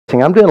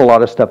I'm doing a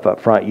lot of stuff up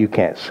front you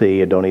can't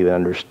see and don't even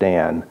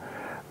understand.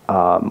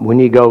 When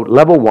you go,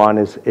 level 1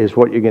 is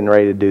what you're getting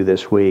ready to do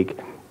this week.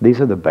 These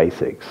are the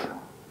basics.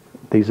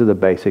 These are the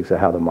basics of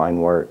how the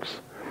mind works.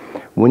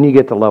 When you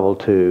get to level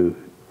 2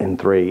 and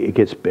 3, it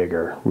gets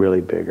bigger,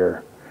 really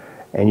bigger.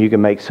 And you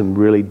can make some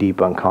really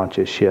deep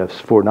unconscious shifts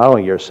for not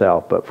only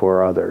yourself, but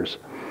for others.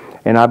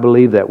 And I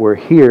believe that we're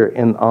here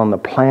on the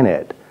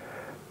planet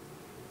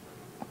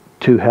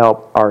to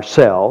help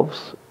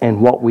ourselves,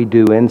 and what we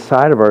do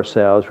inside of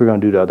ourselves, we're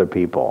going to do to other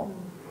people.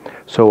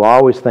 So I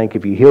always think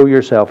if you heal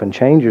yourself and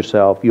change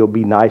yourself, you'll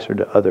be nicer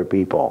to other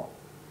people.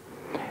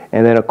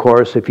 And then, of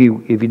course, if you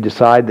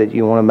decide that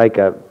you want to make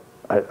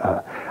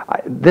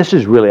this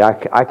is really,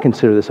 I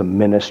consider this a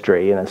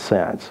ministry in a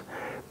sense.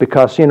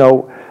 Because, you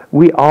know,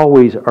 we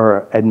always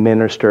are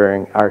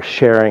administering,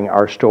 sharing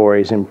our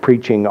stories and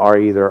preaching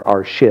either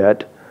our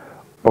shit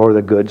or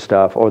the good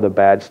stuff or the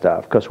bad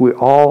stuff. Because we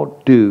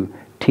all do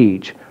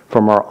teach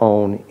from our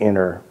own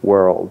inner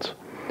worlds.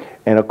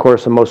 And of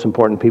course, the most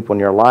important people in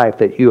your life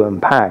that you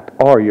impact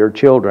are your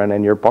children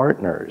and your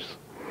partners.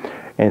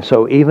 And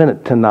so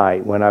even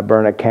tonight, when I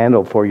burn a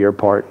candle for your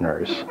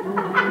partners,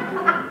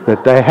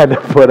 that they had to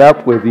put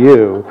up with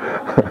you,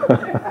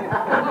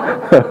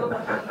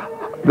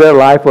 their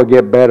life will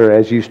get better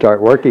as you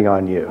start working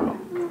on you.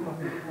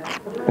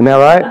 Isn't that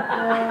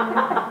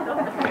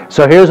right?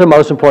 So here's the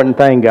most important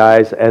thing,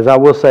 guys. As I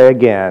will say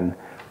again,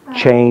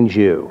 change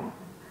you.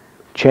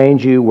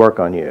 Change you, work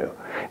on you.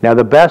 Now,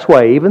 the best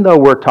way, even though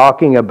we're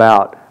talking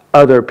about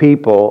other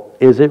people,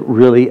 is it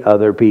really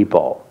other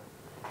people?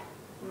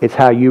 It's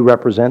how you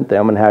represent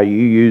them and how you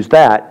use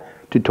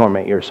that to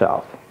torment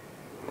yourself.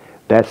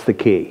 That's the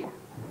key.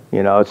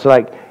 You know, it's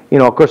like, you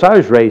know, of course, I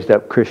was raised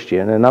up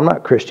Christian, and I'm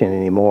not Christian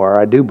anymore.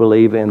 I do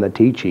believe in the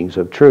teachings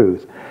of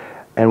truth.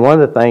 And one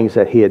of the things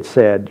that he had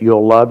said,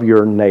 you'll love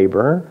your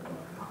neighbor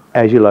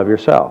as you love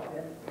yourself.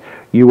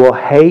 You will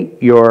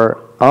hate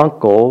your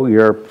uncle,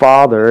 your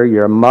father,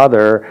 your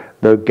mother,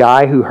 the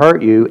guy who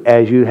hurt you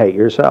as you hate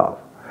yourself.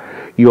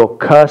 You'll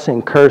cuss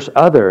and curse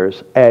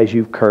others as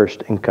you've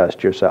cursed and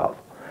cussed yourself.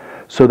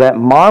 So that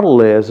model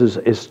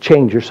is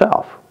change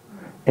yourself.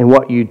 And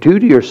what you do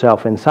to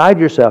yourself inside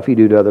yourself, you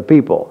do to other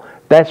people.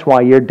 That's why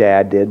your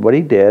dad did what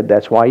he did.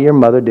 That's why your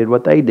mother did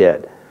what they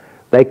did.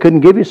 They couldn't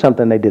give you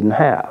something they didn't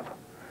have.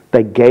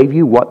 They gave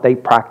you what they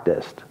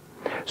practiced.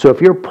 So if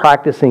you're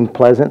practicing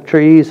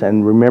pleasantries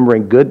and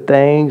remembering good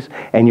things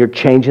and you're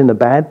changing the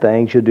bad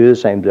things, you'll do the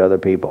same to other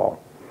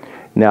people.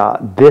 Now,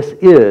 this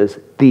is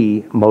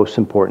the most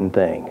important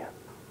thing.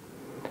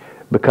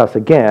 Because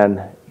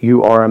again,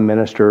 you are a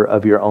minister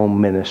of your own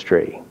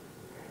ministry.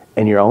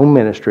 And your own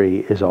ministry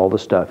is all the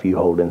stuff you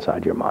hold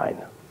inside your mind.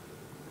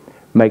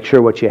 Make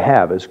sure what you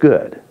have is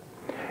good.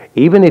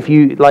 Even if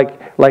you, like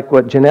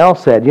what Janelle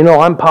said, you know,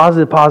 I'm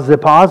positive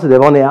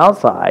on the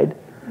outside.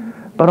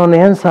 But on the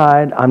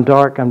inside, I'm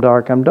dark.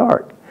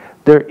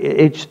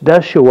 It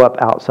does show up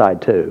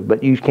outside too,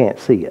 but you can't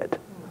see it.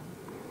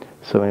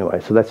 So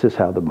anyway, so that's just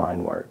how the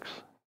mind works.